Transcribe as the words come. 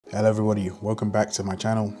Hello everybody, welcome back to my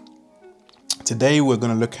channel. Today we're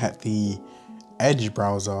going to look at the Edge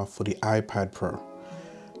browser for the iPad Pro.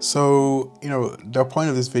 So, the point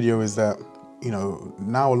of this video is that,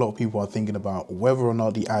 now a lot of people are thinking about whether or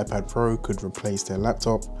not the iPad Pro could replace their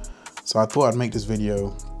laptop. So I thought I'd make this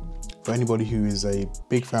video for anybody who is a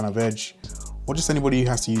big fan of Edge, or just anybody who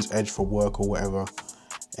has to use Edge for work or whatever,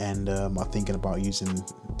 and are thinking about using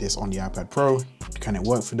this on the iPad Pro. Can it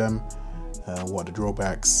work for them? What are the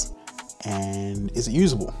drawbacks, and is it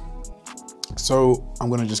usable? So I'm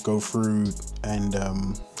going to just go through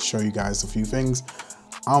and show you guys a few things.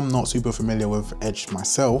 I'm not super familiar with Edge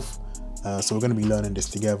myself, so we're going to be learning this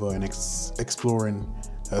together and exploring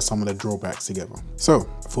some of the drawbacks together. So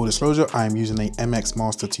full disclosure, I'm using a MX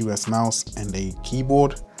Master 2S mouse and a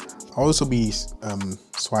keyboard. I'll also be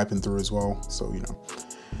swiping through as well, so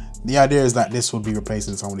the idea is that this will be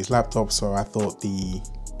replacing somebody's laptop, so I thought the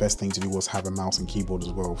best thing to do was have a mouse and keyboard as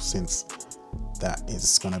well, since that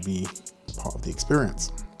is going to be part of the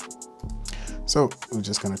experience. So we're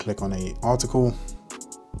just going to click on a article.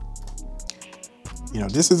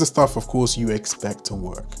 This is the stuff, of course, you expect to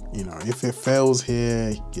work. If it fails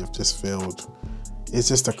here, you've just failed. It's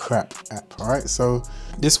just a crap app. All right, so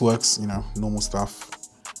this works, normal stuff.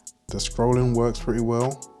 The scrolling works pretty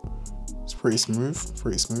well. It's pretty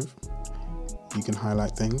smooth. You can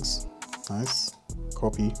highlight things. Nice.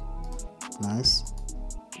 Copy, nice.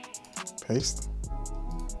 Paste,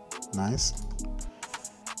 nice.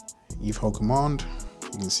 Eve hold command,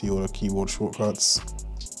 you can see all the keyboard shortcuts.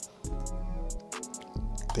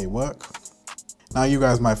 They work. Now you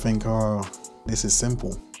guys might think, oh, this is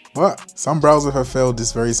simple, but some browsers have failed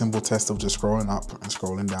this very simple test of just scrolling up and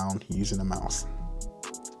scrolling down using the mouse.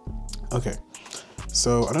 Okay,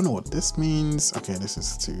 so I don't know what this means. Okay, this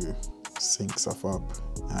is to sync stuff up.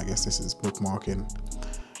 I guess this is bookmarking.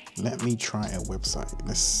 Let me try a website.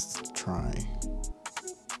 Let's try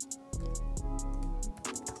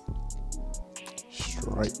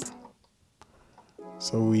Stripe.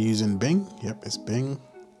 So we're using Bing. Yep, it's Bing.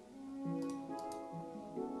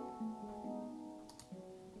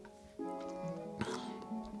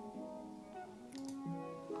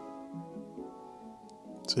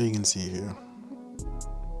 So you can see here.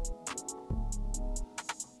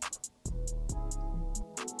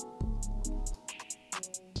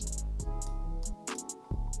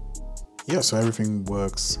 Yeah, so everything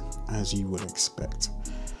works as you would expect.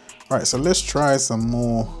 All right, so let's try some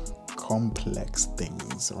more complex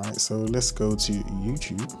things. All right, so let's go to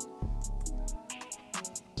YouTube.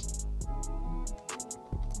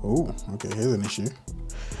 Oh, okay, here's an issue.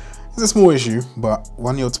 It's a small issue, but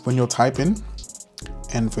when you're typing,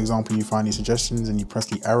 and for example, you find these suggestions and you press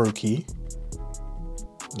the arrow key,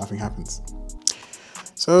 nothing happens.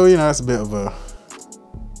 So, that's a bit of a,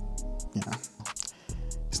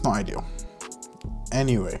 it's not ideal.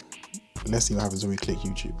 Anyway, let's see what happens when we click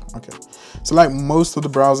YouTube. Okay, so like most of the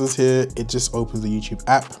browsers here, it just opens the YouTube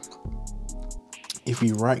app. If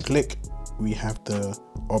we right click, we have the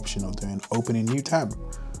option of doing open a new tab.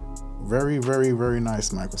 Very, very, very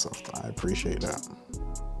nice, Microsoft. I appreciate that.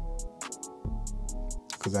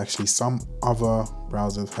 Because actually some other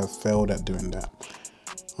browsers have failed at doing that.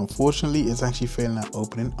 Unfortunately, it's actually failing at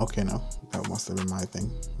opening. Okay, no, that must have been my thing,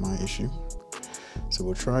 my issue. So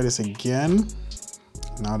we'll try this again.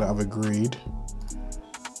 Now that I've agreed,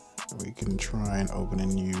 we can try and open a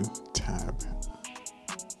new tab.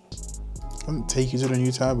 It doesn't take you to the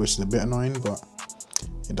new tab, which is a bit annoying, but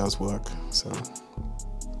it does work. So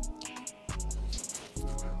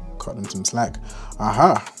cut them some slack.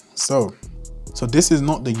 Aha! So this is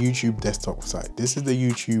not the YouTube desktop site. This is the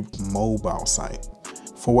YouTube mobile site.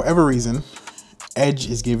 For whatever reason, Edge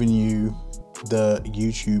is giving you the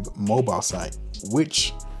YouTube mobile site,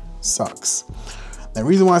 which sucks. The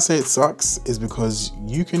reason why I say it sucks is because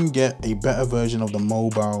you can get a better version of the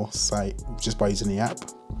mobile site just by using the app.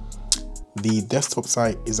 The desktop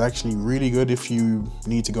site is actually really good if you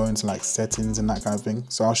need to go into like settings and that kind of thing.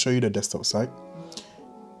 So I'll show you the desktop site.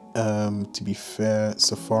 To be fair,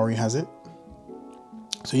 Safari has it.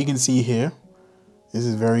 So you can see here, this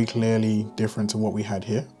is very clearly different to what we had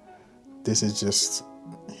here. This is just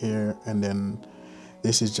here, and then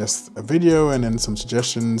this is just a video and then some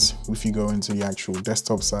suggestions. If you go into the actual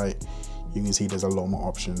desktop site, you can see there's a lot more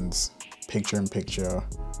options. Picture in picture,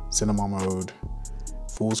 cinema mode,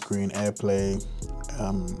 full screen, AirPlay,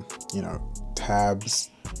 tabs.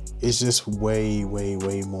 It's just way, way,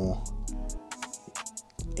 way more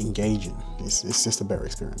engaging. It's just a better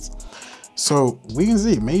experience. So we can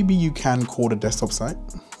see, maybe you can call the desktop site.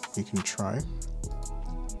 We can try.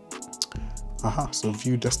 Aha, so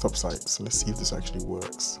view desktop site. So let's see if this actually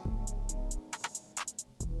works.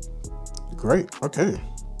 Great, okay.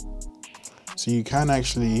 So you can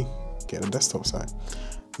actually get a desktop site.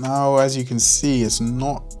 Now, as you can see, it's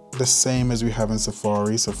not the same as we have in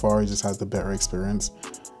Safari. Safari just has the better experience.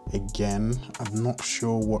 Again, I'm not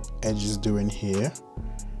sure what Edge is doing here.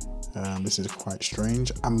 This is quite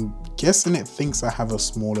strange. I'm guessing it thinks I have a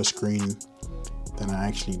smaller screen than I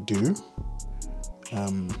actually do. I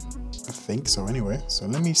think so anyway. So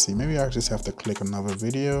let me see, maybe I just have to click another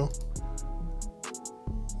video.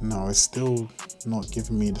 No, it's still not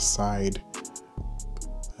giving me the sidebar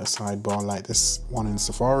like this one in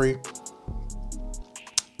Safari.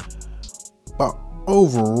 But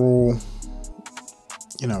overall,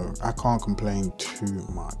 you know, I can't complain too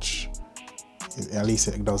much. At least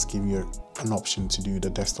it does give you an option to do the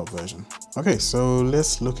desktop version. Okay, so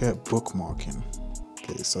let's look at bookmarking.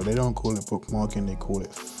 Okay, so they don't call it bookmarking, they call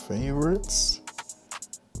it favorites.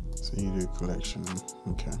 So you do collection,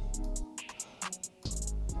 okay.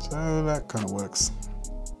 So that kind of works.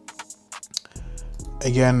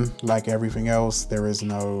 Again, like everything else, there is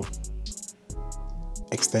no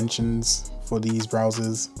extensions for these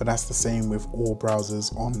browsers, but that's the same with all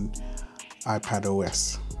browsers on iPad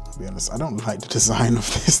OS. To be honest, I don't like the design of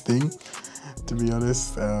this thing, to be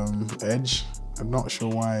honest. Edge, I'm not sure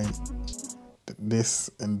why this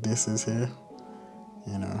and this is here.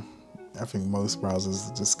 You know, I think most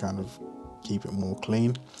browsers just kind of keep it more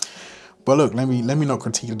clean. But look, let me not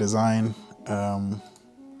critique the design.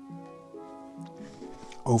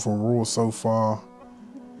 Overall, so far,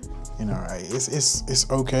 you know, it's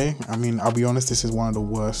okay. I mean, I'll be honest, this is one of the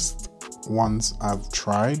worst ones I've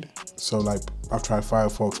tried. So like, I've tried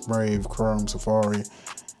Firefox, Brave, Chrome, Safari.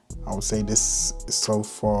 I would say this so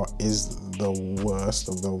far is the worst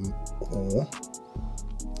of them all.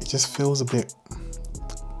 It just feels a bit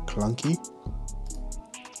clunky.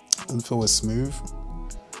 Doesn't feel as smooth.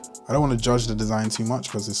 I don't want to judge the design too much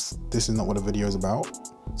because this is not what the video is about.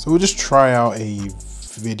 So we'll just try out a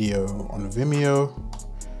video on Vimeo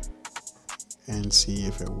and see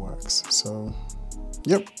if it works. So,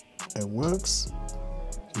 yep, it works.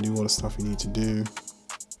 You can do all the stuff you need to do.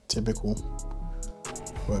 Typical.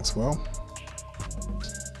 Works well.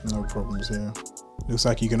 No problems here. Looks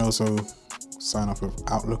like you can also sign up with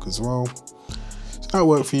Outlook as well. So that'll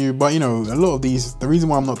work for you. But you know, a lot of these, the reason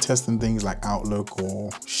why I'm not testing things like Outlook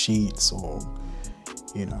or Sheets or,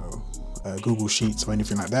 you know, Google Sheets or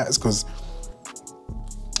anything like that is because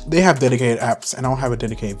they have dedicated apps and I'll have a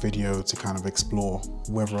dedicated video to kind of explore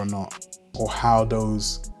whether or not or how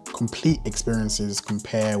those complete experiences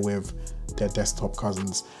compare with their desktop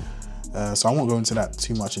cousins. So I won't go into that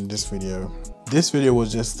too much in this video. This video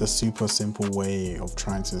was just a super simple way of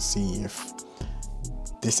trying to see if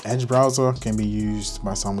this Edge browser can be used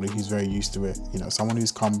by somebody who's very used to it. You know, someone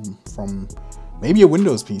who's come from maybe a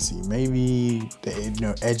Windows PC, maybe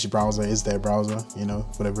the Edge browser is their browser, you know,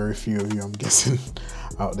 for the very few of you I'm guessing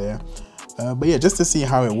out there. But yeah, just to see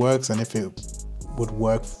how it works and if it would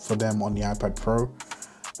work for them on the iPad Pro.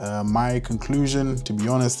 My conclusion, to be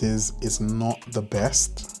honest, is it's not the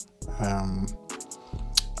best.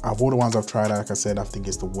 Of all the ones I've tried, like I said, I think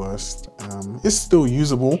it's the worst. It's still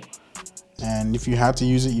usable, and if you had to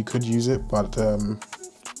use it, you could use it, but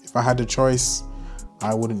if I had the choice,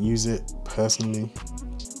 I wouldn't use it personally.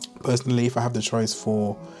 If I have the choice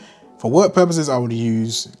for work purposes, I would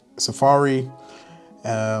use Safari.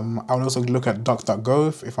 I would also look at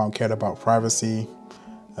DuckDuckGo if I cared about privacy.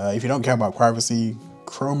 If you don't care about privacy,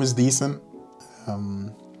 Chrome is decent.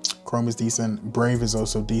 Brave is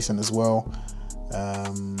also decent as well.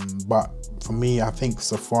 But for me, I think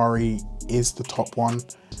Safari is the top one.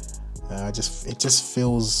 It just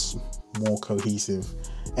feels more cohesive,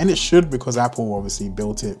 and it should, because Apple obviously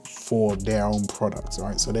built it for their own products,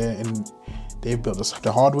 right? So they've built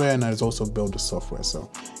the hardware and there's also built the software,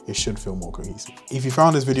 so it should feel more cohesive. If you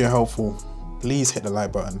found this video helpful, please hit the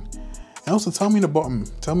like button. And also tell me in the bottom,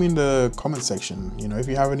 tell me in the comment section, you know, if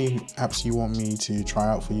you have any apps you want me to try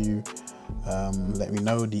out for you, let me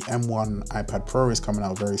know. The M1 iPad Pro is coming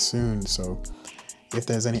out very soon, so if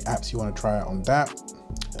there's any apps you want to try out on that,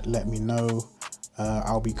 let me know.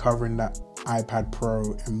 I'll be covering that iPad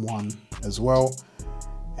Pro M1 as well.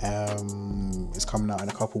 It's coming out in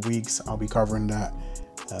a couple weeks. I'll be covering that.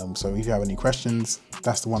 So if you have any questions,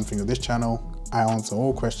 that's the one thing of this channel. I answer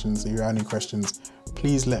all questions. If you have any questions,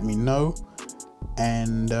 please let me know.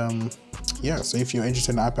 And yeah, so if you're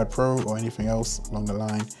interested in iPad Pro or anything else along the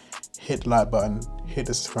line, hit the like button, hit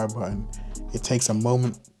the subscribe button. It takes a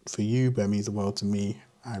moment for you, but it means the world to me.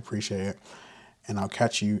 I appreciate it. And I'll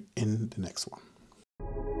catch you in the next one.